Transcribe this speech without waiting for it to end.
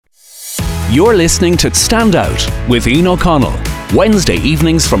You're listening to Stand Out with Ian O'Connell, Wednesday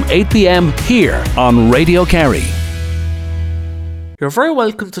evenings from 8 p.m. here on Radio Kerry. You're very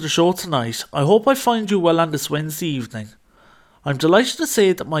welcome to the show tonight. I hope I find you well on this Wednesday evening. I'm delighted to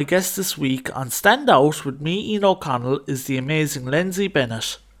say that my guest this week on Stand Out with me, Ian O'Connell, is the amazing Lynsey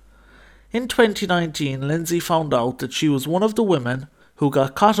Bennett. In 2019, Lynsey found out that she was one of the women who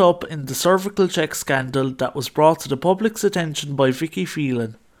got caught up in the cervical check scandal that was brought to the public's attention by Vicky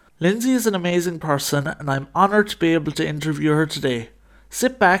Phelan. Lynsey is an amazing person and I'm honoured to be able to interview her today.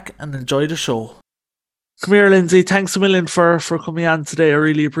 Sit back and enjoy the show. Come here, Lynsey. Thanks a million for coming on today. I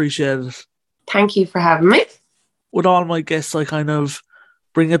really appreciate it. Thank you for having me. With all my guests, I kind of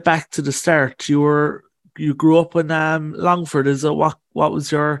bring it back to the start. You grew up in Longford. Is it what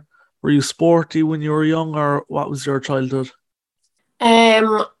was were you sporty when you were young, or what was your childhood?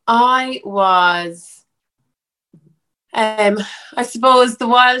 I was I suppose the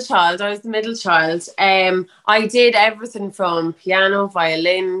wild child. I was the middle child. I did everything from piano,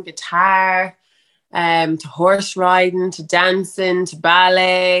 violin, guitar, to horse riding, to dancing, to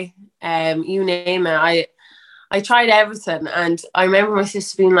ballet, you name it. I tried everything, and I remember my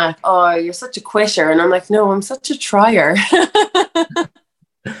sister being like, "Oh, you're such a quitter," and I'm like, "No, I'm such a trier."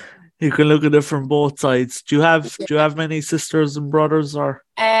 You can look at it from both sides. Do you have many sisters and brothers, or?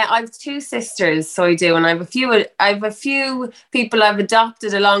 I have two sisters, so I do, and I have a few people I've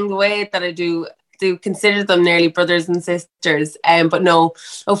adopted along the way that I do consider them nearly brothers and sisters. But no,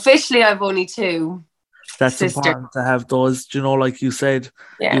 officially I've only two. That's sisters. Important to have those. Do you know, like you said,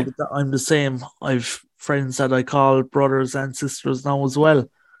 yeah. I'm the same. I've friends that I call brothers and sisters now as well,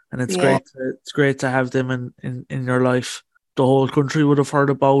 and it's great to have them in your life. The whole country would have heard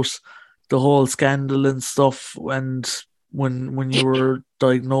about the whole scandal and stuff, and when you were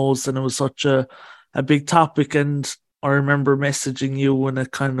diagnosed, and it was such a big topic. And I remember messaging you when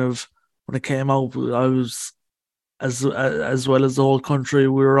it came out. I was as well as the whole country.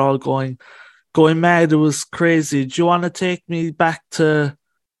 We were all going mad. It was crazy. Do you want to take me back to,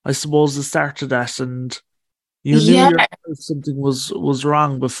 I suppose, the start of that? And you knew something was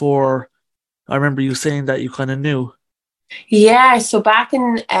wrong before. I remember you saying that you kind of knew. Yeah, so back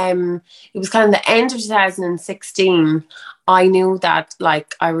in it was kind of the end of 2016, I knew that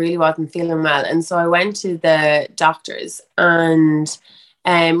like I really wasn't feeling well, and so I went to the doctors, and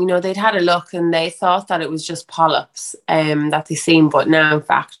they'd had a look and they thought that it was just polyps that they seen, but now in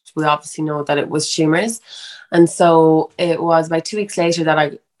fact we obviously know that it was tumours. And so it was about 2 weeks later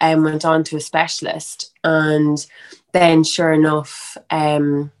that I went on to a specialist, and then sure enough,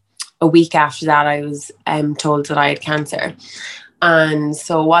 a week after that, I was told that I had cancer. And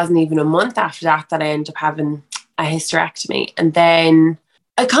so it wasn't even a month after that I ended up having a hysterectomy. And then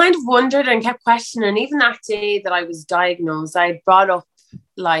I kind of wondered and kept questioning. Even that day that I was diagnosed, I brought up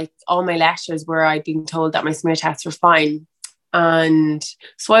like all my letters where I'd been told that my smear tests were fine. And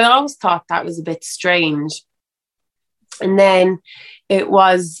so I always thought that was a bit strange. And then it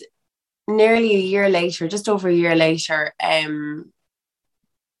was nearly a year later, just over a year later,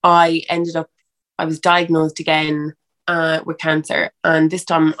 I was diagnosed again with cancer, and this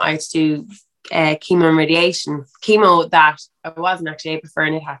time I had to do chemo and radiation. Chemo that I wasn't actually able for,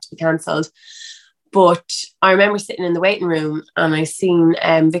 and it had to be cancelled. But I remember sitting in the waiting room and I seen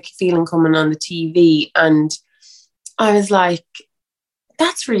Vicky Phelan coming on the TV, and I was like,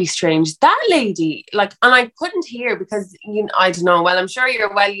 that's really strange. That lady, like, and I couldn't hear because, I don't know, well, I'm sure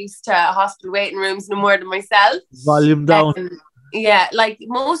you're well used to hospital waiting rooms no more than myself. Volume down. Yeah, like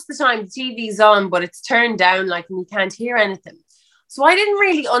most of the time the TV's on, but it's turned down, like, and you can't hear anything. So I didn't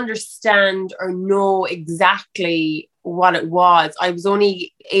really understand or know exactly what it was. I was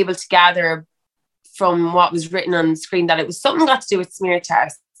only able to gather from what was written on the screen that it was something got to do with smear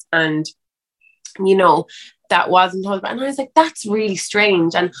tests, and that wasn't told about. And I was like, that's really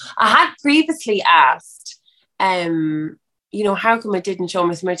strange. And I had previously asked, how come it didn't show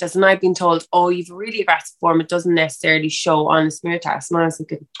my smear test? And I've been told, oh, you've a really aggressive form. It doesn't necessarily show on a smear test. And I was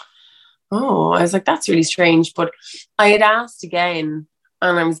thinking, that's really strange. But I had asked again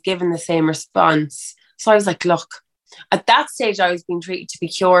and I was given the same response. So I was like, look, at that stage, I was being treated to be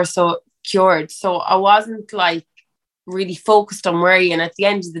cured. So I wasn't like really focused on worrying. And at the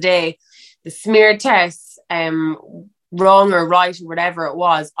end of the day, the smear tests, wrong or right or whatever it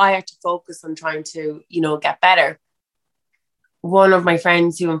was, I had to focus on trying to, get better. One of my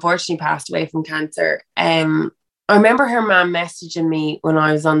friends who unfortunately passed away from cancer, I remember her mum messaging me when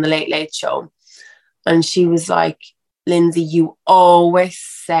I was on the Late Late Show, and she was like, Lynsey, you always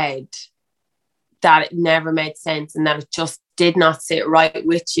said that it never made sense and that it just did not sit right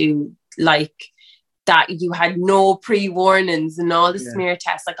with you, like that you had no pre-warnings and all the smear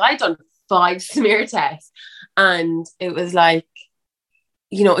tests. Like, I'd done 5 smear tests. And it was like,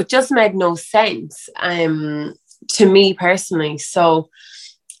 you know, it just made no sense to me personally. So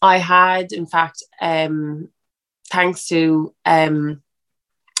I had, in fact, thanks to a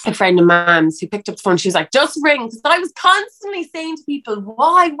friend of Mam's who picked up the phone, she was like, just ring. Because I was constantly saying to people,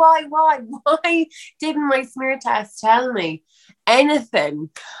 why didn't my smear test tell me anything?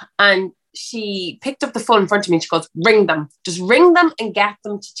 And she picked up the phone in front of me and she goes, ring them. Just ring them and get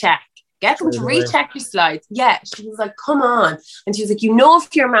them to check. Get them to recheck your slides. Yeah, she was like, come on. And she was like, you know,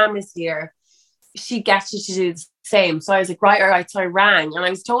 if your mum is here, she gets you to do the same. So I was like, right, all right. So I rang, and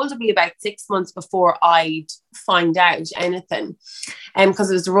I was told to be about 6 months before I'd find out anything. Because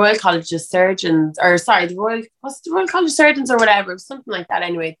it was the Royal College of Surgeons, or sorry, the Royal College of Surgeons or whatever, something like that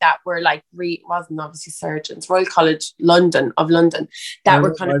anyway, that were like, wasn't obviously surgeons, Royal College of London, that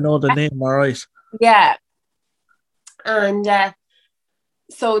were kind of... I know the name, all right. Yeah. And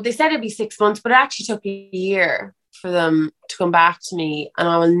so they said it'd be 6 months, but it actually took a year for them to come back to me. And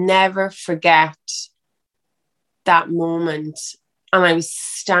I will never forget that moment. And I was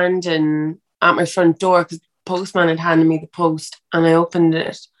standing at my front door because the postman had handed me the post, and I opened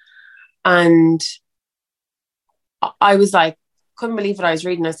it, and I was like, couldn't believe what I was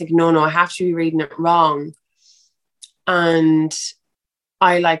reading. I was like, no, I have to be reading it wrong. And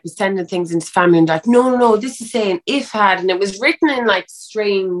I like was sending things into family and like, no, this is saying if had, and it was written in like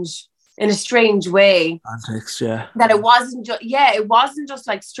in a strange way. Context, yeah. That it wasn't just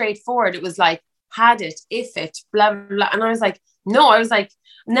like straightforward. It was like, had it, if it, blah, blah, blah. And I was like, no,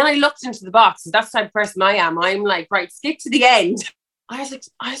 and then I looked into the box, because that's the type of person I am. I'm like, right, skip to the end. I was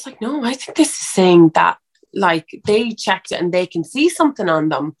like, no, I think this is saying that like they checked it and they can see something on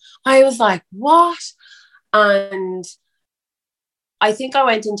them. I was like, what? And I think I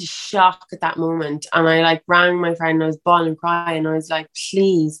went into shock at that moment, and I like rang my friend and I was bawling and crying. I was like,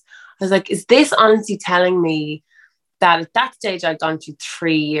 please. I was like, is this honestly telling me that at that stage I'd gone through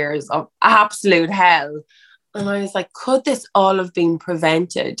 3 years of absolute hell? And I was like, could this all have been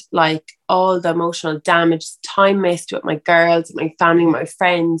prevented? Like all the emotional damage, time missed with my girls, my family, my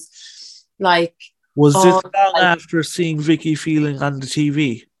friends. Like, was this long after seeing Vicky Phelan on the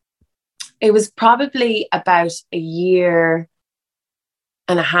TV? It was probably about a year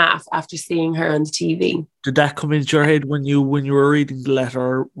and a half after seeing her on the TV. Did that come into your head when you were reading the letter,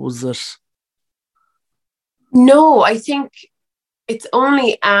 or was it? No, I think it's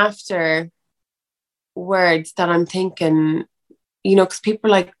only after words that I'm thinking, you know, because people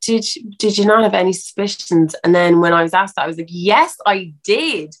are like, did you not have any suspicions? And then when I was asked that, I was like, yes, I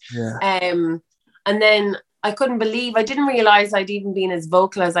did. Yeah. And then I couldn't believe, I didn't realize I'd even been as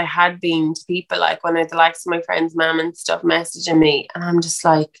vocal as I had been to people, like when I had the likes of my friend's mum and stuff messaging me, and I'm just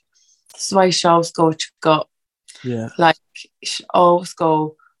like, this is why you should always go with your gut. Yeah. Like, you should always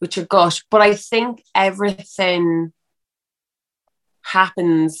go with your gut. But I think everything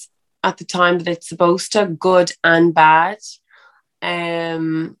happens at the time that it's supposed to, good and bad.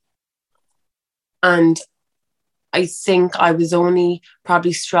 And I think I was only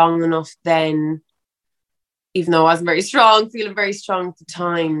probably strong enough then, even though I wasn't very strong, feeling very strong at the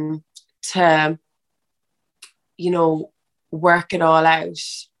time, to, you know, work it all out.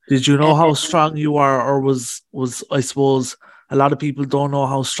 Did you know how strong you are, or was I suppose a lot of people don't know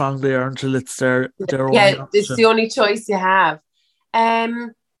how strong they are until it's their own option. It's the only choice you have.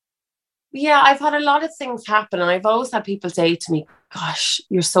 Yeah, I've had a lot of things happen, and I've always had people say to me, gosh,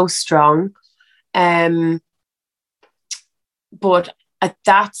 you're so strong. But at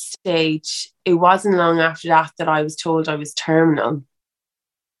that stage, it wasn't long after that I was told I was terminal.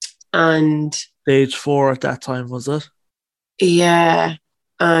 And stage 4 at that time, was it? Yeah.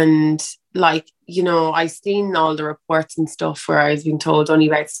 And like, you know, I seen all the reports and stuff where I was being told only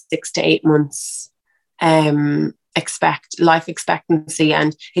about 6 to 8 months life expectancy.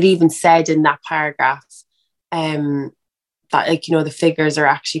 And it even said in that paragraph that, like, you know, the figures are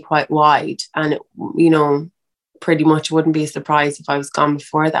actually quite wide, and it, you know, pretty much wouldn't be a surprise if I was gone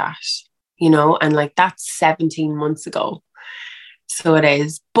before that, you know, and like that's 17 months ago. So it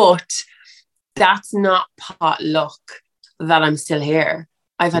is, but that's not pot luck that I'm still here.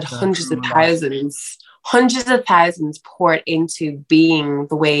 I've had hundreds of thousands poured into being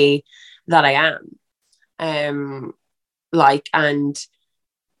the way that I am. And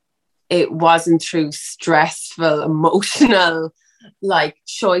it wasn't through stressful, emotional, like,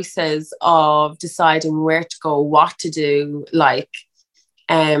 choices of deciding where to go, what to do. Like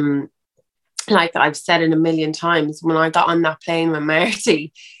I've said it a million times, when I got on that plane with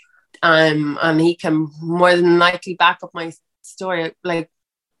Marty, and he can more than likely back up my story, like,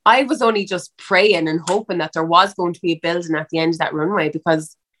 I was only just praying and hoping that there was going to be a building at the end of that runway,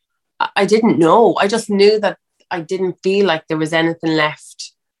 because I didn't know. I just knew that I didn't feel like there was anything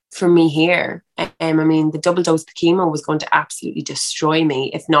left for me here. I mean, the double dose of the chemo was going to absolutely destroy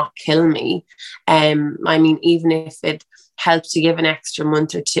me, if not kill me. I mean, even if it helped to give an extra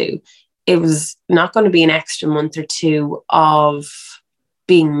month or two, it was not going to be an extra month or two of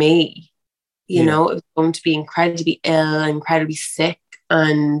being me. You know, it was going to be incredibly ill, incredibly sick.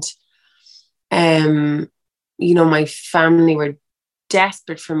 And, you know, my family were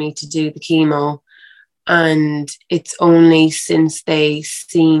desperate for me to do the chemo. And it's only since they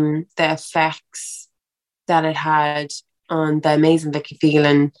seen the effects that it had on the amazing Vicky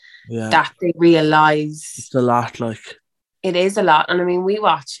Phelan that they realised it's a lot. Like, it is a lot. And I mean, we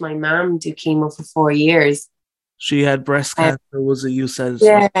watched my mum do chemo for 4 years. She had breast cancer, was it? You said?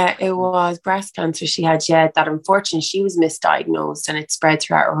 Yeah, it was breast cancer she had. Yeah, that unfortunately she was misdiagnosed, and it spread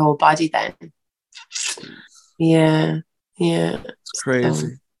throughout her whole body. Then, yeah, it's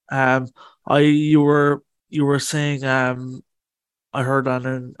crazy. You were saying, I heard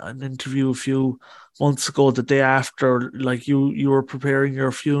on an interview a few months ago, the day after, like you were preparing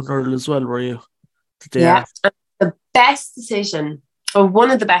your funeral as well, were you? The day after. The best decision, or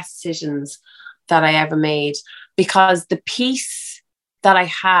one of the best decisions that I ever made, because the peace that I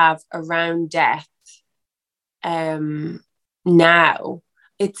have around death now,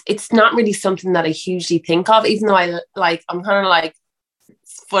 it's not really something that I hugely think of, even though I'm kind of like,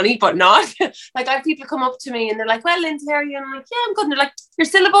 it's funny, but not. Like, I have people come up to me and they're like, well, Lynsey, how are you? And I'm like, yeah, I'm good. And they're like, you're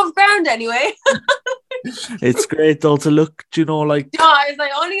still above ground anyway. It's great though to look, you know, like... No, I was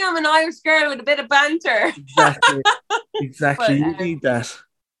like, only I'm an Irish girl with a bit of banter. Exactly. But, you need that.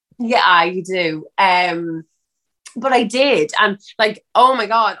 Yeah, you do. But I did. And like, oh my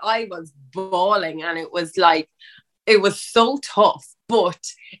God, I was bawling, and it was so tough. But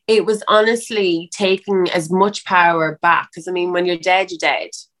it was honestly taking as much power back. Because I mean, when you're dead, you're dead.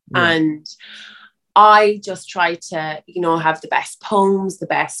 Yeah. And I just tried to, you know, have the best poems, the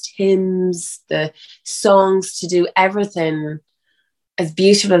best hymns, the songs, to do everything as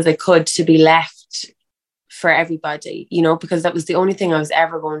beautiful as I could to be left for everybody, you know, because that was the only thing I was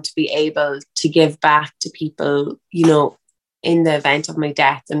ever going to be able to give back to people, you know, in the event of my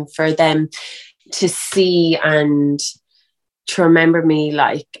death, and for them to see and to remember me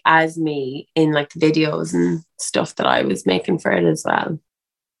like as me in like videos and stuff that I was making for it as well.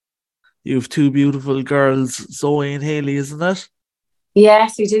 You have two beautiful girls, Zoe and Hayley, isn't it?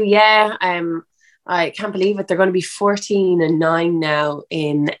 Yes, we do. Yeah. I can't believe it. They're going to be 14 and 9 now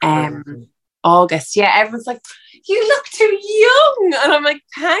in August. Yeah, everyone's like, you look too young. And I'm like,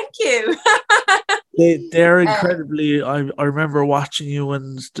 thank you. They're incredibly... I remember watching you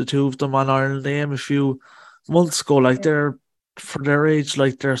and the two of them on Ireland AM a few months ago. Like, they're, for their age,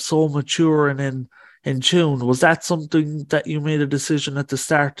 like, they're so mature and in tune. Was that something that you made a decision at the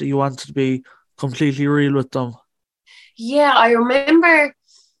start that you wanted to be completely real with them? Yeah, I remember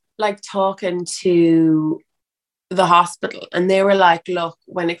like talking to the hospital, and they were like, look,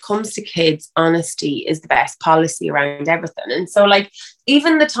 when it comes to kids, honesty is the best policy around everything. And so like,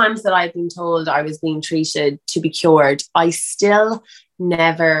 even the times that I've been told I was being treated to be cured, I still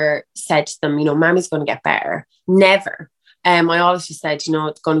never said to them, you know, Mammy's going to get better. Never. I always just said, you know,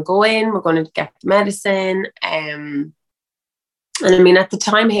 it's going to go in, we're going to get the medicine. And I mean, at the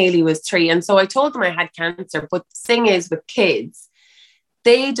time, Hayley was 3. And so I told them I had cancer. But the thing is, with kids,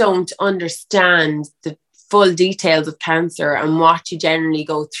 they don't understand the full details of cancer and what you generally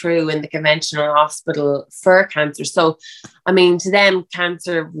go through in the conventional hospital for cancer. So, I mean, to them,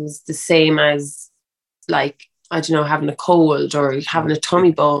 cancer was the same as, like, I don't know, having a cold or having a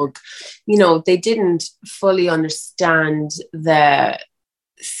tummy bug. You know, they didn't fully understand the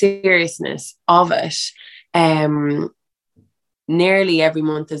seriousness of it. Nearly every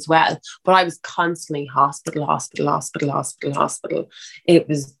month as well. But I was constantly hospital. It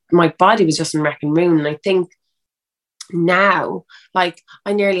was, my body was just in wreck and ruin. And I think now, like,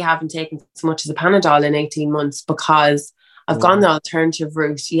 I nearly haven't taken so much as a Panadol in 18 months because I've gone the alternative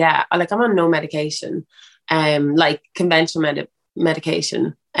route. Yeah, like, I'm on no medication. Like conventional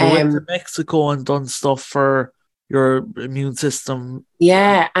medication. You went to Mexico and done stuff for your immune system.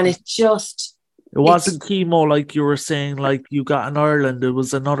 Yeah, and it wasn't chemo like you were saying, like you got in Ireland. It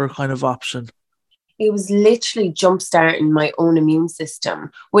was another kind of option. It was literally jumpstarting my own immune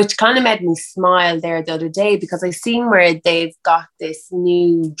system, which kind of made me smile there the other day, because I seen where they've got this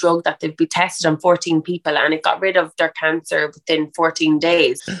new drug that they've been tested on 14 people, and it got rid of their cancer within 14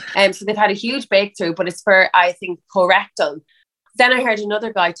 days. So they've had a huge breakthrough, but it's for, I think, colorectal. Then I heard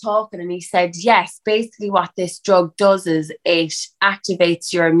another guy talking, and he said, yes, basically what this drug does is it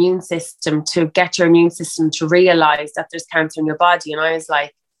activates your immune system to get your immune system to realize that there's cancer in your body. And I was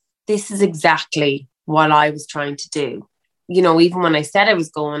like, this is exactly what I was trying to do. You know, even when I said I was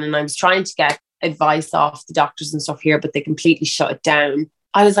going and I was trying to get advice off the doctors and stuff here, but they completely shut it down.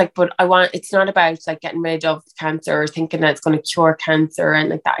 I was like, but it's not about like getting rid of cancer or thinking that it's going to cure cancer and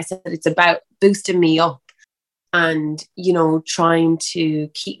like that. I said, it's about boosting me up and, you know, trying to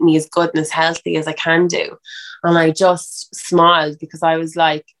keep me as good and as healthy as I can do. And I just smiled because I was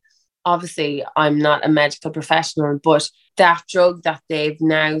like, obviously I'm not a medical professional, but that drug that they've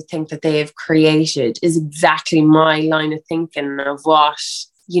now think that they've created is exactly my line of thinking of what,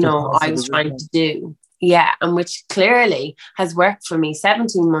 you know, I was trying to do. Yeah. And which clearly has worked for me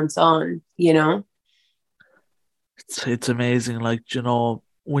 17 months on, you know. It's amazing. Like, you know,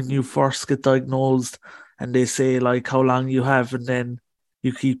 when you first get diagnosed and they say like how long you have, and then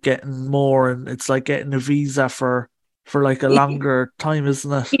you keep getting more, and it's like getting a visa for like a longer time,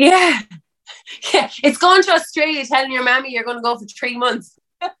 isn't it? Yeah. Yeah. It's going to Australia telling your mammy you're going to go for 3 months.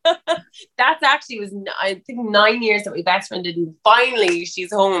 That's actually was, I think, 9 years that my best friend did, and finally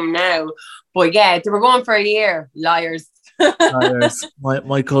she's home now. But yeah, they were going for a year. Liars. Liars.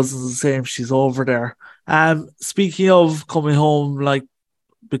 My cousin's the same. She's over there. Speaking of coming home, like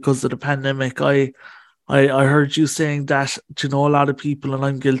because of the pandemic, I heard you saying that, you know, a lot of people, and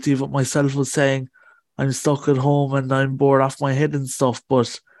I'm guilty of it myself, was saying I'm stuck at home and I'm bored off my head and stuff.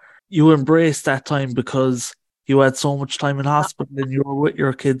 But you embraced that time because you had so much time in hospital and you were with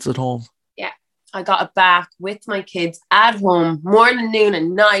your kids at home. Yeah, I got it back with my kids at home, morning, noon,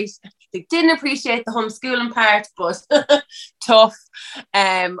 and night. They didn't appreciate the homeschooling part, but tough.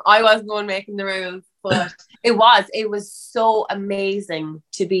 I wasn't the one making the rules, but it was so amazing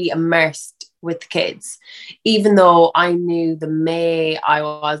to be immersed with the kids. Even though I knew the May I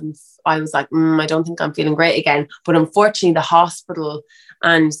was like, I don't think I'm feeling great again. But unfortunately, the hospital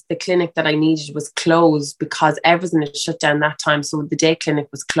and the clinic that I needed was closed because everything had shut down that time. So the day clinic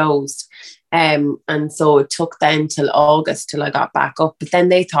was closed. And so it took then till August till I got back up. But then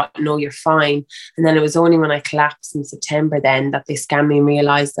they thought, no, you're fine. And then it was only when I collapsed in September then that they scanned me and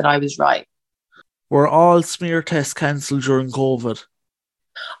realised that I was right. Were all smear tests cancelled during COVID?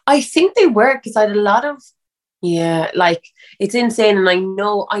 I think they were, because I had a lot of, like, it's insane. And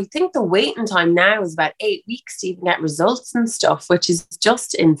I think the waiting time now is about 8 weeks to even get results and stuff, which is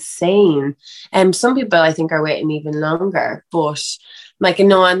just insane. Some people I think are waiting even longer, but like, you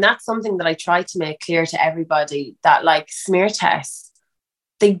know, and that's something that I try to make clear to everybody, that like smear tests,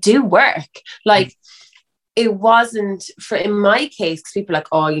 they do work. Like, it wasn't for, in my case, because people are like,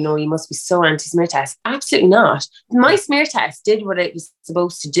 oh, you know, you must be so anti-smear test. Absolutely not. My smear test did what it was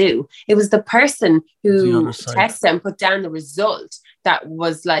supposed to do. It was the person who tested and put down the result that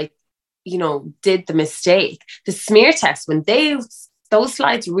was like, you know, did the mistake. The smear test, when those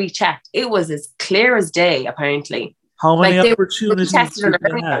slides rechecked, it was as clear as day, apparently. How many opportunities did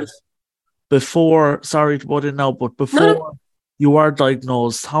you have before, sorry to put it now, but before you were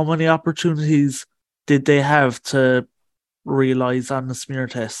diagnosed, how many opportunities did they have to realise on the smear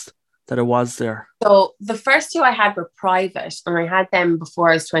test that it was there? So the first 2 I had were private, and I had them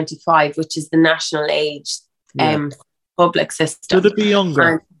before I was 25, which is the national age public system. Should it be younger?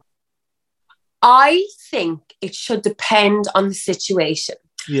 And I think it should depend on the situation.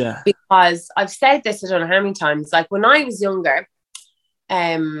 Yeah. Because I've said this, I don't know how many times, like when I was younger,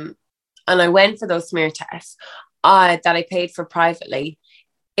 and I went for those smear tests that I paid for privately,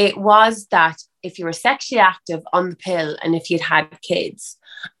 it was that if you were sexually active on the pill and if you'd had kids,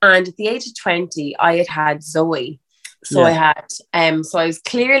 and at the age of 20, I had Zoe. So I had, so I was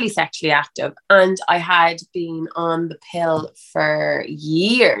clearly sexually active, and I had been on the pill for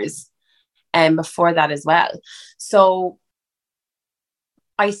years before that as well. So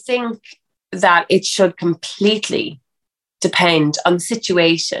I think that it should completely depend on the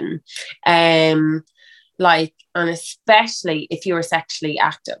situation. Like, and especially if you're sexually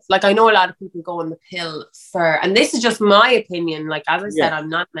active. Like, I know a lot of people go on the pill for, and this is just my opinion, like, as I said, I'm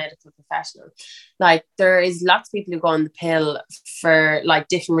not a medical professional. Like, there is lots of people who go on the pill for like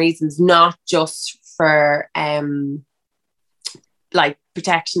different reasons, not just for like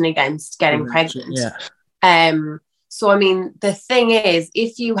protection against getting pregnant. So I mean, the thing is,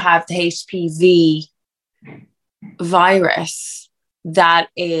 if you have the HPV virus, that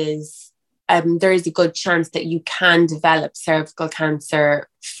is there is a good chance that you can develop cervical cancer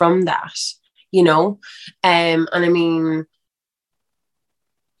from that, you know? And I mean,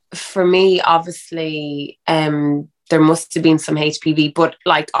 for me, obviously, there must have been some HPV, but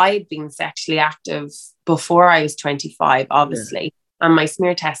like, I had been sexually active before I was 25, obviously, and my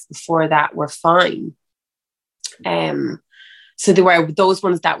smear tests before that were fine. So there were those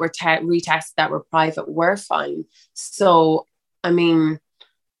ones that were retested that were private were fine. So, I mean,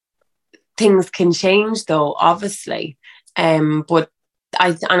 things can change though, obviously. But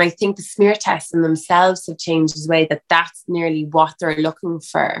I think the smear tests in themselves have changed as well, that's nearly what they're looking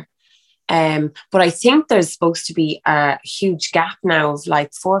for. But I think there's supposed to be a huge gap now of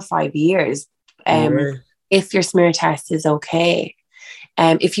like 4 or 5 years. If your smear test is okay,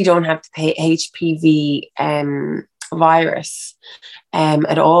 if you don't have the HPV virus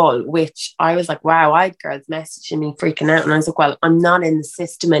at all, which I was like, wow, I had girls messaging me freaking out, and I was like, well, I'm not in the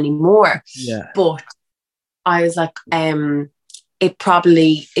system anymore. But I was like, it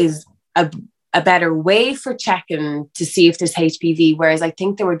probably is a better way for checking to see if there's HPV, whereas I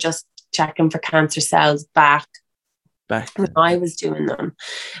think they were just checking for cancer cells back when I was doing them.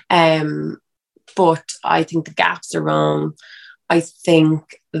 But I think the gaps are wrong. I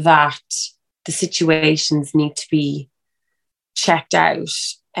think that the situations need to be checked out,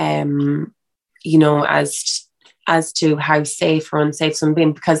 you know, as to how safe or unsafe some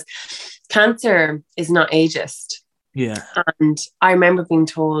being, because cancer is not ageist. Yeah. And I remember being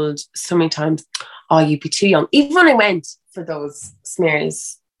told so many times, oh, you'd be too young. Even when I went for those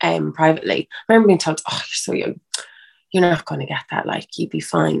smears privately, I remember being told, oh, you're so young. You're not going to get that. Like, you'd be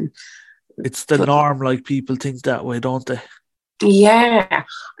fine. It's the norm. Like, people think that way, don't they? Yeah.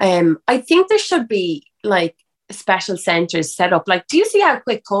 I think there should be like special centres set up. Like, do you see how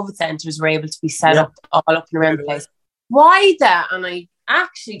quick COVID centres were able to be set up all up and around the place? Why that? And I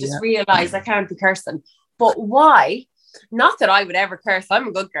actually just realised I can't be cursing. But why? Not that I would ever curse. I'm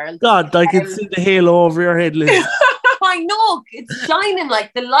a good girl. God, I can see the halo over your head, Liz. I know. It's shining,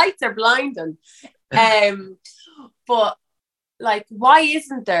 like the lights are blinding. But like, why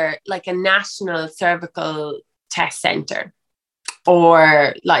isn't there like a national cervical test centre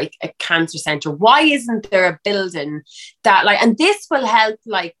or like a cancer centre? Why isn't there a building that like, and this will help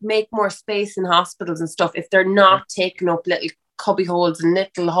like make more space in hospitals and stuff if they're not taking up little cubby holes and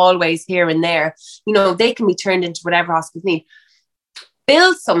little hallways here and there. You know, they can be turned into whatever hospitals need.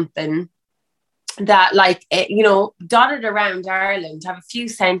 Build something that like, you know, dotted around Ireland, have a few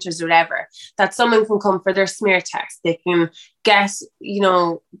centres or whatever, that someone can come for their smear test. They can get, you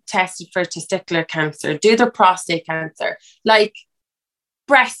know, tested for testicular cancer, do their prostate cancer, like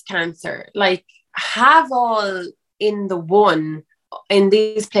breast cancer, like have all in the one in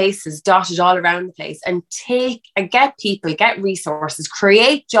these places, dotted all around the place, and take and get people, get resources,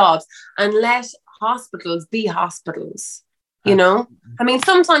 create jobs, and let hospitals be hospitals. You know, I mean,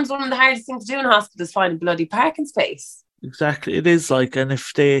 sometimes one of the hardest things to do in hospitals is find a bloody parking space. Exactly, it is like, and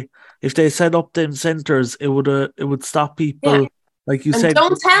if they set up them centres, it would stop people, like you said.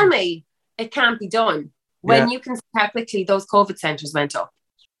 Don't tell me it can't be done when you can see how quickly those COVID centres went up.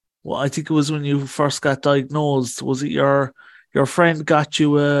 Well, I think it was when you first got diagnosed. Was it your friend got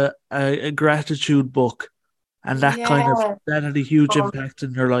you a gratitude book, and that that had a huge impact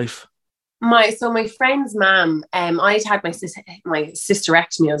in your life? My friend's mum, I'd had my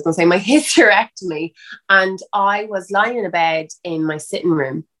hysterectomy, and I was lying in a bed in my sitting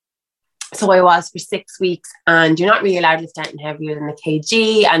room. So I was for 6 weeks, and you're not really allowed to lift anything heavier than a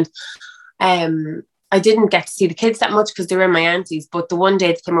kg. And I didn't get to see the kids that much because they were my aunties. But the one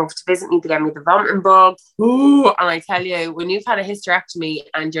day they came over to visit me, they gave me the vomiting bug. Ooh, and I tell you, when you've had a hysterectomy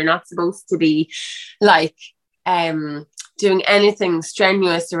and you're not supposed to be like doing anything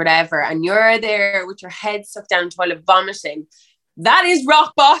strenuous or whatever, and you're there with your head stuck down the toilet vomiting, that is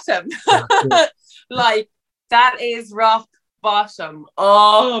rock bottom. Like, that is rock bottom.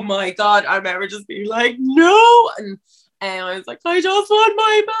 Oh my God. I remember just being like, no. And I was like, I just want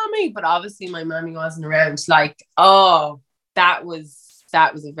my mommy. But obviously my mommy wasn't around. Like, oh, that was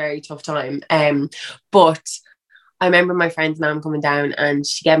a very tough time. But I remember my friend's mom coming down, and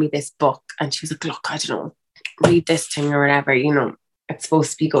she gave me this book, and she was like, look, I don't know, read this thing or whatever, you know, it's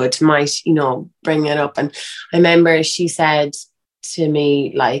supposed to be good, might, you know, bring it up. And I remember she said to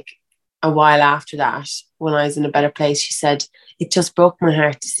me, like, a while after that, when I was in a better place, she said, it just broke my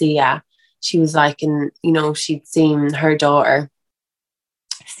heart to see ya. She was like, and you know, she'd seen her daughter,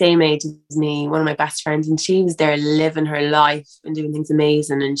 same age as me, one of my best friends, and she was there living her life and doing things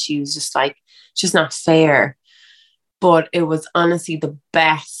amazing, and she was just like, it's just not fair. But it was honestly the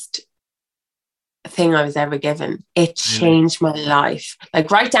best thing I was ever given. It changed my life,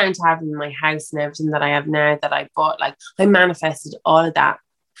 like right down to having my house and everything that I have now that I bought. Like, I manifested all of that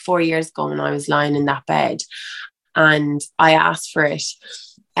 4 years ago when I was lying in that bed, and I asked for it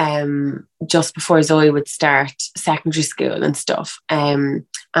just before Zoe would start secondary school and stuff, and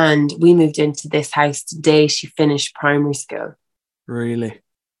we moved into this house the day she finished primary school. Really?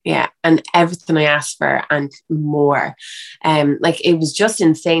 Yeah, and everything I asked for and more. Like, it was just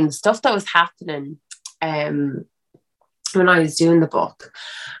insane, the stuff that was happening when I was doing the book,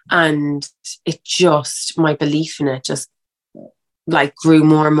 and it just, my belief in it just like grew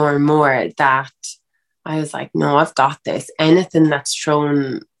more and more and more, that I was like, no, I've got this. Anything that's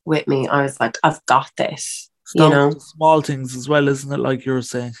thrown with me, I was like, I've got this, you know. Small things as well, isn't it? Like you were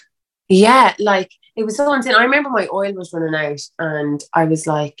saying. Yeah, like it was so insane. I remember my oil was running out, and I was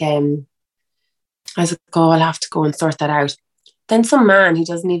like, oh, I'll have to go and sort that out. Then some man who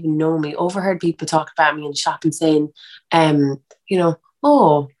doesn't even know me overheard people talk about me in the shop and saying, you know,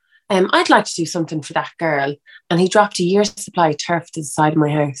 oh, I'd like to do something for that girl. And he dropped a year's supply of turf to the side of my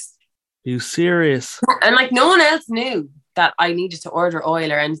house. Are you serious? And like no one else knew that I needed to order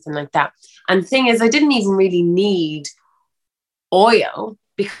oil or anything like that. And the thing is, I didn't even really need oil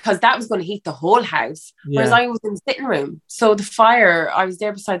because that was going to heat the whole house. Yeah. Whereas I was in the sitting room. So the fire, I was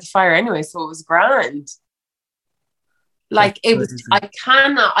there beside the fire anyway. So it was grand. Like it was,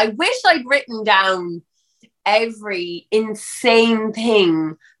 I wish I'd written down every insane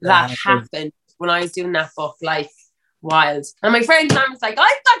thing that happened when I was doing that book, like wild. And my friend Sam was like,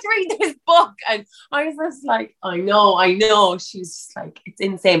 I've got to read this book. And I was just like, I know. She was just like, it's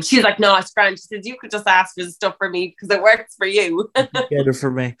insane. She's like, no, it's grand. She says, you could just ask for the stuff for me because it works for you. Get it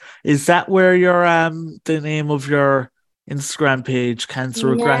for me. Is that where your the name of your Instagram page, Cancer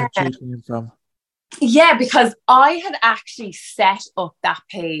with Gratitude, came from? Yeah, because I had actually set up that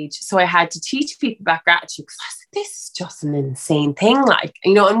page. So I had to teach people about gratitude because I said, this is just an insane thing. Like,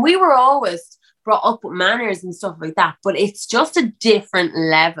 you know, and we were always brought up with manners and stuff like that, but it's just a different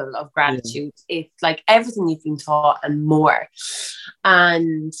level of gratitude. Yeah. It's like everything you've been taught and more.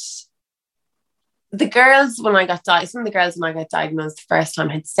 And the girls, when I got diagnosed, some of the girls when I got diagnosed the first time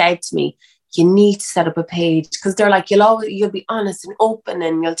had said to me, you need to set up a page because they're like, you'll be honest and open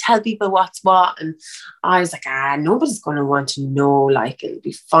and you'll tell people what's what. And I was like, nobody's going to want to know, like it'll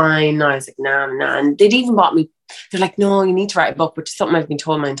be fine. I was like, nah. And they'd even bought me, they're like, no, you need to write a book, which is something I've been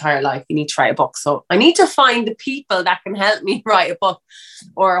told my entire life. You need to write a book. So I need to find the people that can help me write a book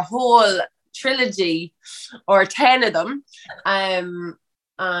or a whole trilogy or 10 of them. And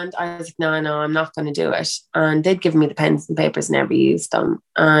I was like, no, I'm not going to do it. And they'd given me the pens and papers, never used them.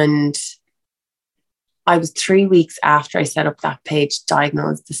 And I was 3 weeks after I set up that page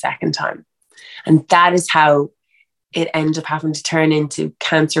diagnosed the second time. And that is how it ended up having to turn into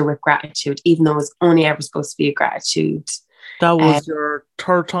Cancer with Gratitude, even though it was only ever supposed to be a gratitude. That was your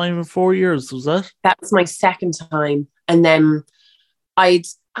third time in 4 years, was that? That was my second time. And then I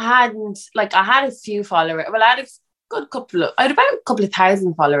had a few followers. Well, I had about a couple of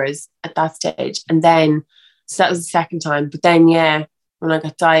thousand followers at that stage. And then, so that was the second time. But then, when I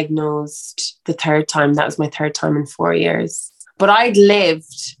got diagnosed the third time, that was my third time in 4 years. But I'd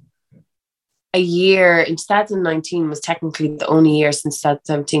lived a year in 2019 was technically the only year since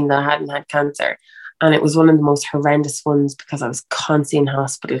 2017 that I hadn't had cancer. And it was one of the most horrendous ones because I was constantly in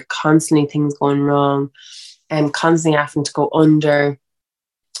hospital, constantly things going wrong, and constantly having to go under,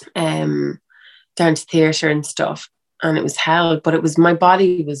 down to theatre and stuff. And it was hell, but it was, my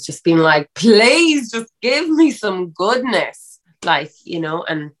body was just being like, please just give me some goodness. Like, you know,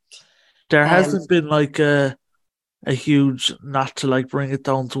 and there hasn't been like a huge, not to like bring it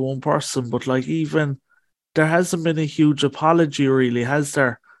down to one person, but like even there hasn't been a huge apology really, has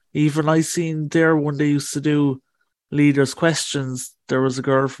there? Even I seen there when they used to do leaders' questions, there was a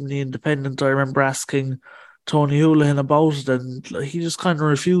girl from the Independent, I remember asking Tony Houlihan about it, and he just kind of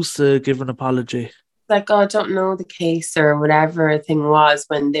refused to give an apology. Like, I don't know the case or whatever thing was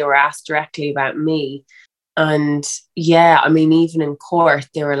when they were asked directly about me. And I mean, even in court,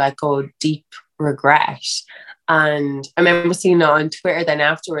 they were like, oh, deep regret. And I remember seeing it on Twitter then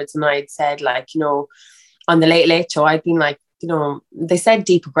afterwards, and I'd said, like, you know, on the Late Late Show, I'd been like, you know, they said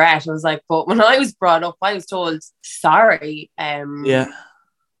deep regret. I was like, but when I was brought up, I was told sorry. And, you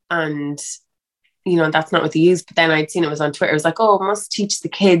know, that's not what they used. But then I'd seen it was on Twitter. It was like, oh, must teach the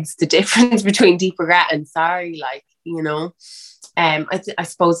kids the difference between deep regret and sorry. Like, you know, I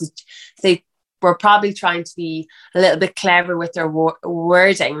suppose they were probably trying to be a little bit clever with their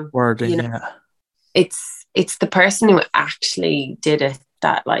wording. You know? It's the person who actually did it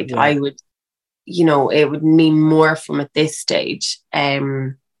that, like, I would, you know, it would mean more from at this stage.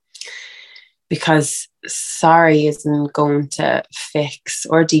 Because sorry isn't going to fix,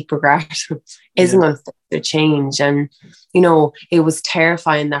 or deep regret isn't going to fix the change. And, you know, it was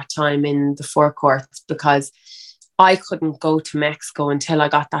terrifying that time in the forecourts because I couldn't go to Mexico until I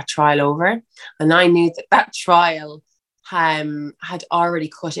got that trial over. And I knew that trial had already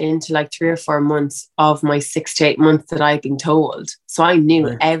cut into like 3 or 4 months of my 6 to 8 months that I'd been told. So I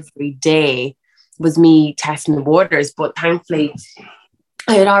knew every day was me testing the waters. But thankfully,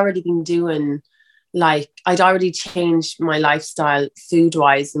 I had already been doing like I'd already changed my lifestyle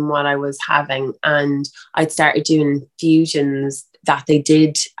food-wise and what I was having, and I'd started doing fusions that they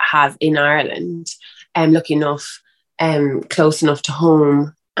did have in Ireland, and lucky enough, close enough to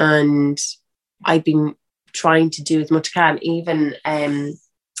home, and I've been trying to do as much as I can.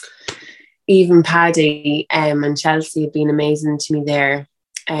 Even Paddy and Chelsea have been amazing to me there,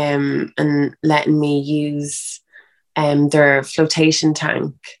 and letting me use their flotation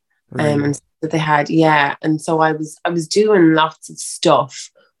tank, and that they had, yeah. And so I was doing lots of stuff,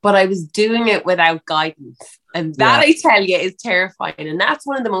 but I was doing it without guidance, and that, I tell you, is terrifying. And that's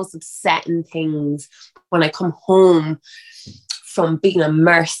one of the most upsetting things when I come home from being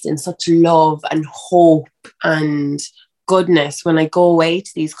immersed in such love and hope and goodness. When I go away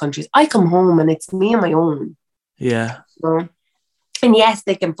to these countries, I come home and it's me on my own. Yeah. You know? And yes,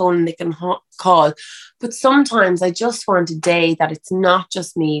 they can phone and they can call, but sometimes I just want a day that it's not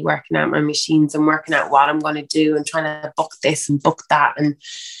just me working out my machines and working out what I'm going to do and trying to book this and book that. And,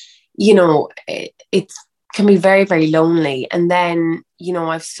 you know, it can be very, very lonely. And then, you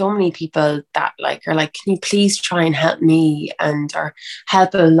know, I have so many people that like are like, can you please try and help me, and or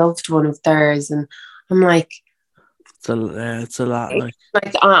help a loved one of theirs? And I'm like, it's a lot.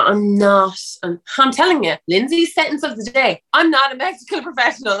 I'm not. I'm telling you, Lynsey's sentence of the day: I'm not a medical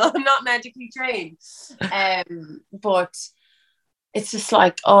professional. I'm not medically trained. But it's just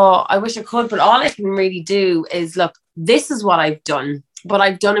like, oh, I wish I could. But all I can really do is look. This is what I've done. But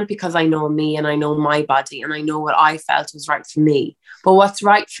I've done it because I know me and I know my body and I know what I felt was right for me. But what's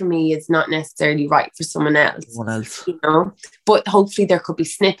right for me is not necessarily right for someone else. You know? But hopefully there could be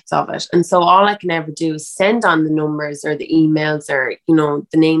snippets of it. And so all I can ever do is send on the numbers or the emails or, you know,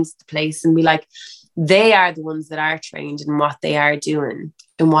 the names of the place and be like, they are the ones that are trained in what they are doing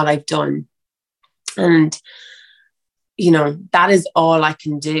and what I've done. And, you know, that is all I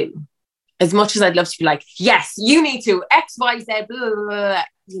can do. As much as I'd love to be like, yes, you need to X, Y, Z, blah, blah, blah,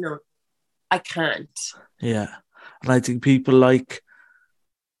 you know, I can't. Yeah. And I think people like,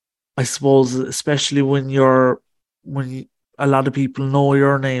 I suppose, especially when a lot of people know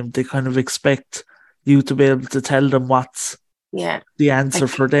your name, they kind of expect you to be able to tell them what's the answer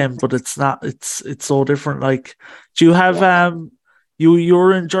for them, but it's not. It's so different. Like, do you have you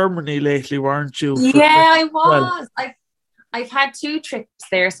were in Germany lately, weren't you? I was. I've had 2 trips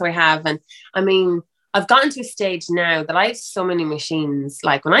there, so I have. And I mean, I've gotten to a stage now that I have so many machines.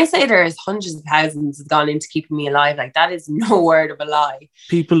 Like when I say there's hundreds of thousands have gone into keeping me alive, like that is no word of a lie.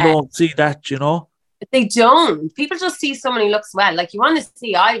 People don't see that, you know? They don't. People just see someone who looks well. Like you want to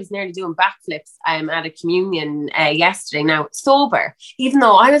see, I was nearly doing backflips at a communion yesterday, now sober, even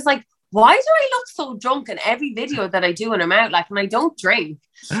though I was like, why do I look so drunk in every video that I do when I'm out? Like, and I don't drink.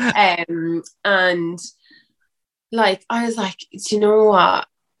 And like, I was like, do you know what?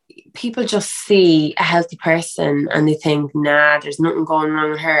 People just see a healthy person and they think, nah, there's nothing going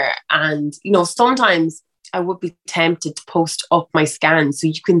wrong with her. And, you know, sometimes I would be tempted to post up my scan so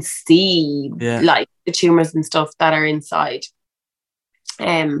you can see like the tumours and stuff that are inside.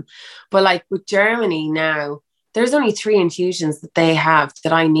 But like with Germany now, there's only 3 infusions that they have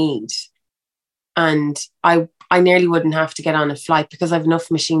that I need. And I nearly wouldn't have to get on a flight because I have enough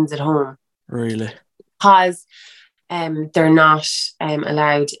machines at home. Really? Because they're not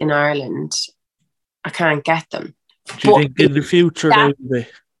allowed in Ireland. I can't get them. Do you think in the future they will be?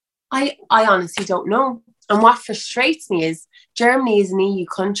 I honestly don't know. And what frustrates me is Germany is an EU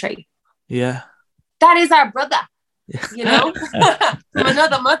country. Yeah. That is our brother, you know, from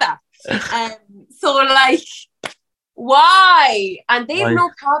another mother. So like, why? And they have no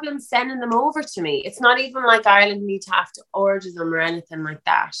problem sending them over to me. It's not even like Ireland need to have to order them or anything like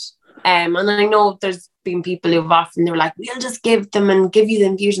that. And I know there's been people who've often, they were like, we'll just give them and give you the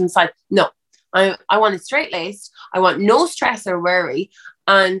infusion side. No, I want it straight laced. I want no stress or worry.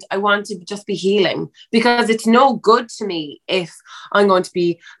 And I want to just be healing, because it's no good to me if I'm going to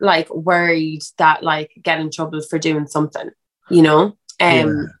be like worried that like get in trouble for doing something, you know?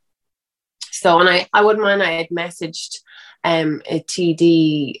 So, and I wouldn't mind, I had messaged a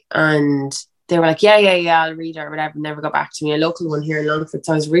TD and they were like, yeah, I'll read it or whatever, never got back to me, a local one here in Longford.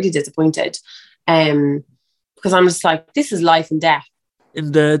 So I was really disappointed because I'm just like, this is life and death.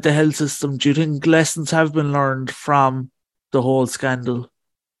 In the health system, do you think lessons have been learned from the whole scandal?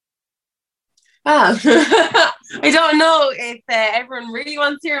 Well, I don't know if everyone really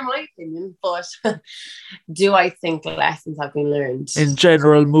wants to hear my opinion, but do I think lessons have been learned? In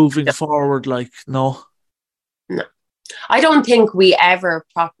general, moving forward, like, no. I don't think we ever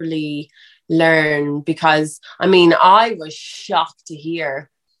properly learn, because I mean, I was shocked to hear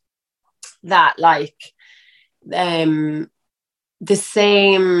that like the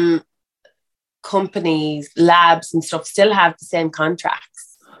same companies, labs and stuff still have the same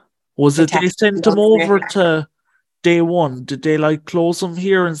contracts. Was it they sent them over to day one? Did they like close them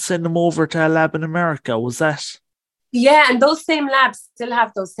here and send them over to a lab in America? Was that? Yeah, and those same labs still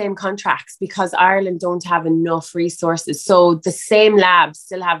have those same contracts because Ireland don't have enough resources. So the same labs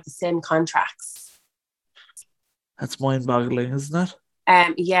still have the same contracts. That's mind-boggling, isn't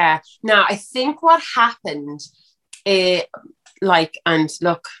it? Yeah. Now, I think what happened, and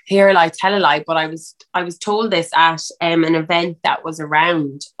look, here I tell a lie, but I was told this at an event that was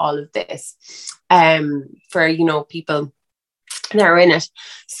around all of this, for people that are in it.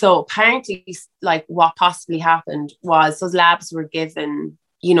 So apparently, like what possibly happened was those labs were given,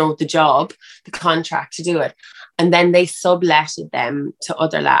 the job, the contract to do it, and then they subletted them to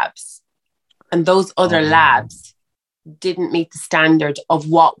other labs, and those other labs didn't meet the standard of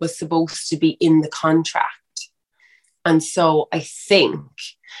what was supposed to be in the contract. And so I think,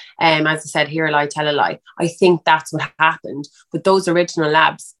 as I said, here a lie, tell a lie, I think that's what happened. But those original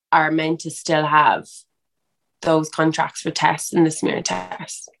labs are meant to still have those contracts for tests and the smear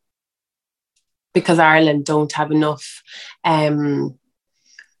tests, because Ireland don't have enough, I'm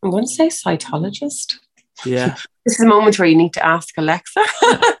going to say cytologist. Yeah. This is a moment where you need to ask Alexa.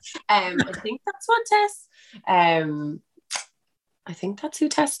 I think that's what tests. I think that's who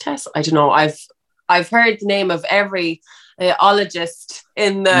tests. I don't know. I've heard the name of every ologist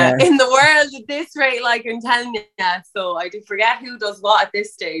in the world at this rate, like I'm telling you. So I do forget who does what at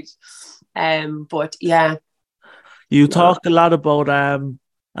this stage. But yeah. You talk a lot about and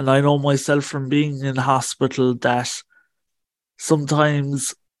I know myself from being in hospital that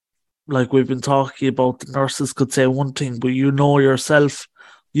sometimes, like we've been talking about, the nurses could say one thing, but yourself,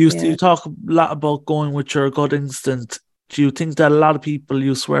 you talk a lot about going with your gut instinct. Do you think that a lot of people,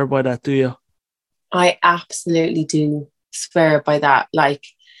 you swear by that, do you? I absolutely do swear by that. Like,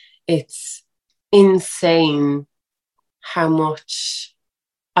 it's insane how much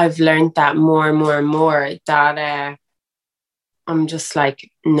I've learned that more and more and more, that I'm just like,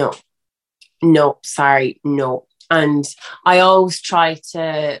 no, sorry, no. And I always try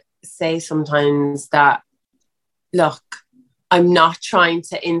to say sometimes that, look, I'm not trying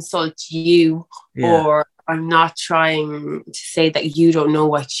to insult you, or I'm not trying to say that you don't know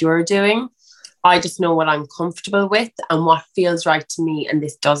what you're doing. I just know what I'm comfortable with and what feels right to me, and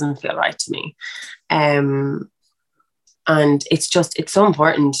this doesn't feel right to me. And it's so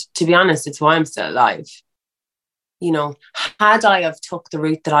important. To be honest, it's why I'm still alive. Had I have took the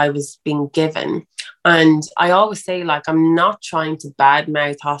route that I was being given, and I always say, like, I'm not trying to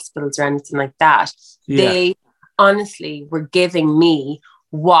badmouth hospitals or anything like that. Yeah. They honestly were giving me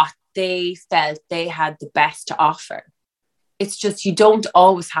what they felt they had the best to offer. It's just, you don't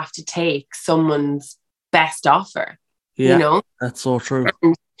always have to take someone's best offer. Yeah, that's so true.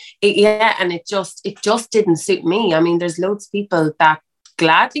 And it just didn't suit me. I mean, there's loads of people that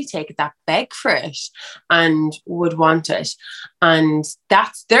gladly take it, that beg for it and would want it, and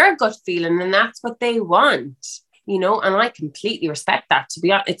that's their gut feeling and that's what they want, and I completely respect that. To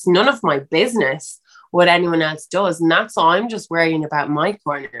be honest, it's none of my business what anyone else does, and that's all. I'm just worrying about my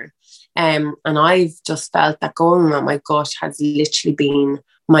corner. And I've just felt that going on my gut has literally been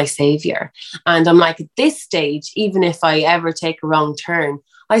my savior. And I'm like, at this stage, even if I ever take a wrong turn,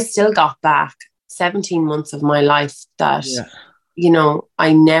 I still got back 17 months of my life that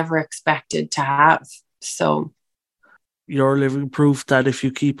I never expected to have. So you're living proof that if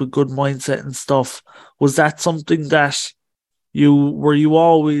you keep a good mindset and stuff. Was that something that were you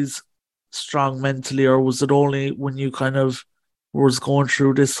always strong mentally, or was it only when you kind of was going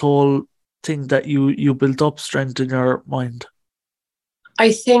through this whole thing that you built up strength in your mind?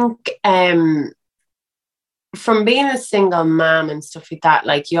 I think from being a single mom and stuff like that,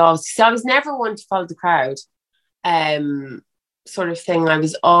 like I was never one to follow the crowd sort of thing. I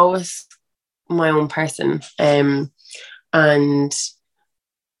was always my own person, and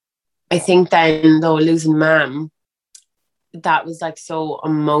I think then, though, losing mom, that was like so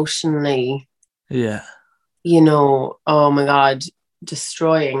emotionally, oh my God,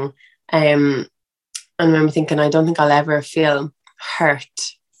 destroying. I remember thinking, I don't think I'll ever feel hurt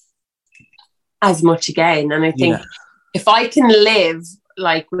as much again. And I think if I can live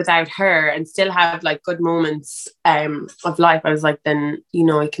like without her and still have like good moments of life, I was like, then,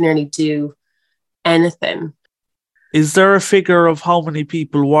 I can nearly do anything. Is there a figure of how many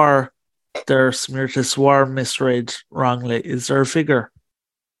people their smear tests were misread wrongly? Is there a figure?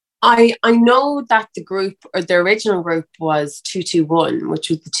 I know that the group, or the original group, was 221, which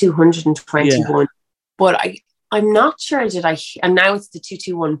was the 221. But I'm not sure, and now it's the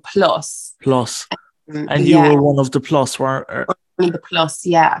 221 plus. And you were one of the plus, One of the plus,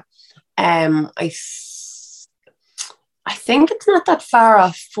 yeah. I think it's not that far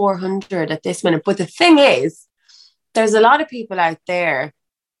off 400 at this minute. But the thing is, there's a lot of people out there.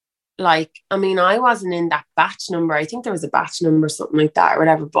 Like, I mean, I wasn't in that batch number. I think there was a batch number, something like that, or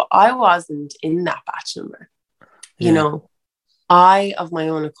whatever. But I wasn't in that batch number. You know, I, of my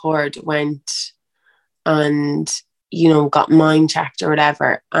own accord, went and, you know, got mind checked or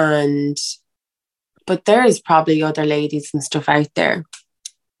whatever. But there is probably other ladies and stuff out there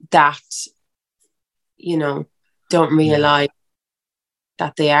that, you know, don't realize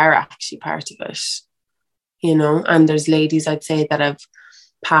that they are actually part of it, you know. And there's ladies, I'd say, that have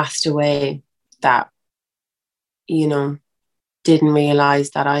passed away that, you know, didn't realize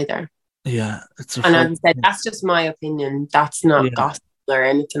that either. Yeah, and as I said, that's just my opinion. That's not gospel or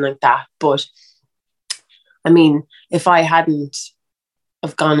anything like that. But I mean, if I hadn't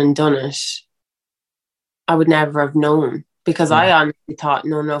have gone and done it, I would never have known, because I honestly thought,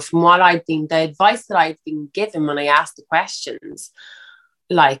 no, from what the advice that I'd been given when I asked the questions,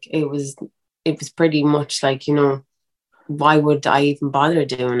 like it was pretty much like, you know, why would I even bother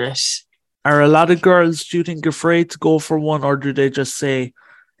doing it? Are a lot of girls, do you think, afraid to go for one, or do they just say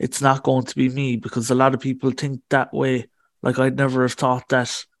it's not going to be me? Because a lot of people think that way. Like, I'd never have thought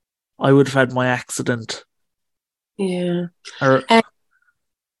that I would have had my accident. Yeah.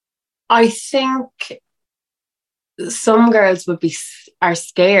 I think some girls are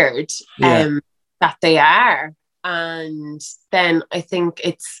scared that they are. And then I think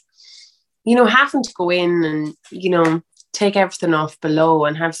it's, you know, having to go in and, you know, take everything off below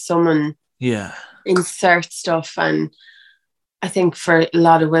and have someone insert stuff. And I think for a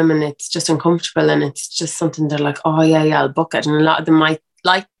lot of women, it's just uncomfortable, and it's just something they're like, oh yeah, I'll book it. And a lot of them might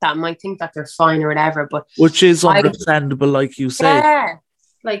like that, might think that they're fine or whatever. But which is understandable, like you say. Yeah.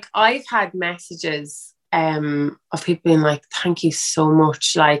 Like, I've had messages of people being like, thank you so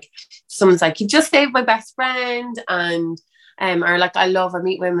much. Like, someone's like, you just saved my best friend. And or like, I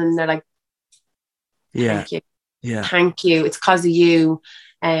meet women, they're like, thank you. Yeah. Thank you. It's because of you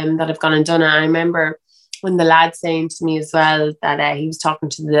that I've gone and done it. I remember when the lad saying to me as well that he was talking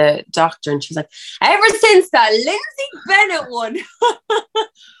to the doctor, and she was like, ever since that Lynsey Bennett one,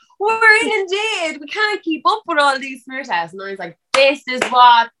 we're inundated. We can't keep up with all these smear tests. And I was like, this is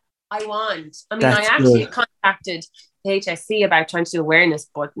what I want. I mean, I actually contacted the HSC about trying to do awareness,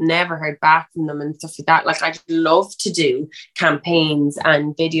 but never heard back from them and stuff like that. Like, I'd love to do campaigns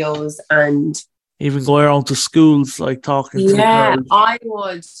and videos and even go around to schools, like talking to the girls. I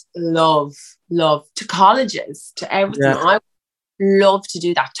would love to colleges, to everything. I would love to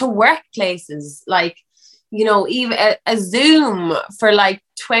do that, to workplaces, like, you know, even a Zoom for like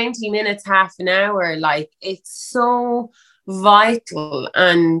 20 minutes, half an hour. Like, it's so vital.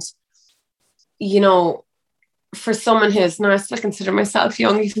 And, you know, for someone who's, now I still consider myself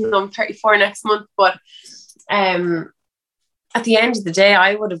young, even though I'm 34 next month, but at the end of the day,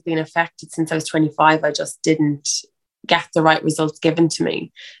 I would have been affected since I was 25. I just didn't get the right results given to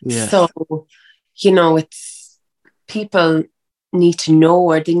me. Yeah. So, you know, it's, people need to know,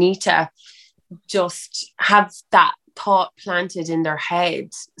 or they need to just have that thought planted in their head,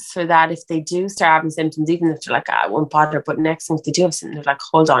 so that if they do start having symptoms, even if they're like, I won't bother, but next time if they do have something, they're like,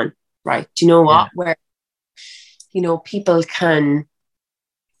 hold on, right, do you know what? Where, you know, people can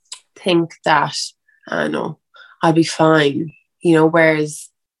think that, I know, I'll be fine. You know, whereas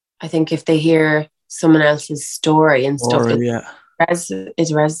I think if they hear someone else's story and stuff, it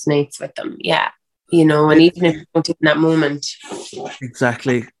resonates with them. Yeah. You know, and even if you don't in that moment.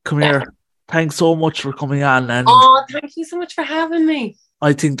 Exactly. Come here. Thanks so much for coming on. And thank you so much for having me.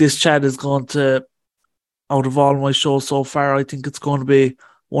 I think this chat is going to, out of all my shows so far, I think it's going to be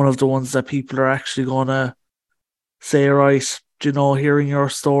one of the ones that people are actually going to say, right, you know, hearing your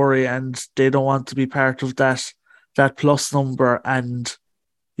story, and they don't want to be part of that plus number, and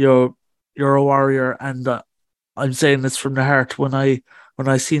you're a warrior. And I'm saying this from the heart. When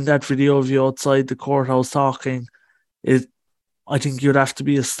I seen that video of you outside the courthouse talking, I think you'd have to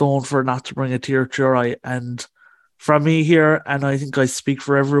be a stone for not to bring a tear to your eye. And from me here, and I think I speak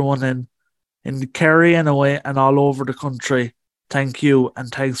for everyone in Kerry and away and all over the country, thank you, and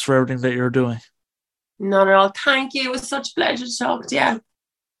thanks for everything that you're doing. Not at all. Thank you. It was such a pleasure to talk to you.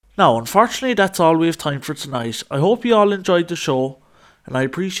 Now, unfortunately, that's all we have time for tonight. I hope you all enjoyed the show, and I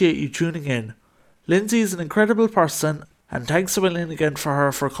appreciate you tuning in. Lynsey is an incredible person, and thanks a million again for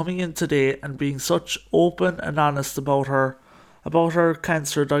her for coming in today and being such open and honest about her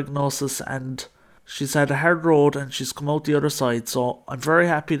cancer diagnosis. And she's had a hard road, and she's come out the other side, so I'm very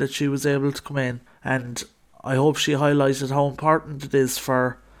happy that she was able to come in, and I hope she highlighted how important it is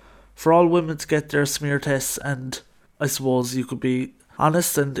for all women to get their smear tests. And I suppose you could be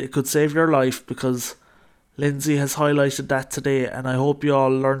honest, and it could save your life, because Lynsey has highlighted that today, and I hope you all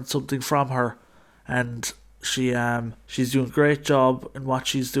learned something from her. And she's doing a great job in what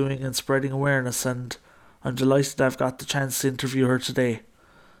she's doing and spreading awareness, and I'm delighted I've got the chance to interview her today.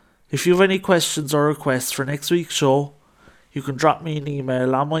 If you have any questions or requests for next week's show, you can drop me an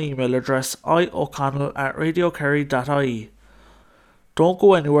email on my email address ioconnell@radiokerry.ie. Don't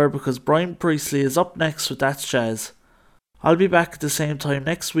go anywhere, because Brian Priestley is up next with That's Jazz. I'll be back at the same time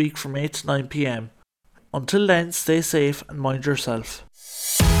next week from 8 to 9 p.m. Until then, stay safe and mind yourself.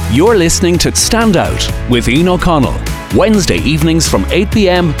 You're listening to Stand Out with Ian O'Connell, Wednesday evenings from 8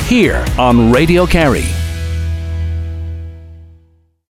 p.m. here on Radio Kerry.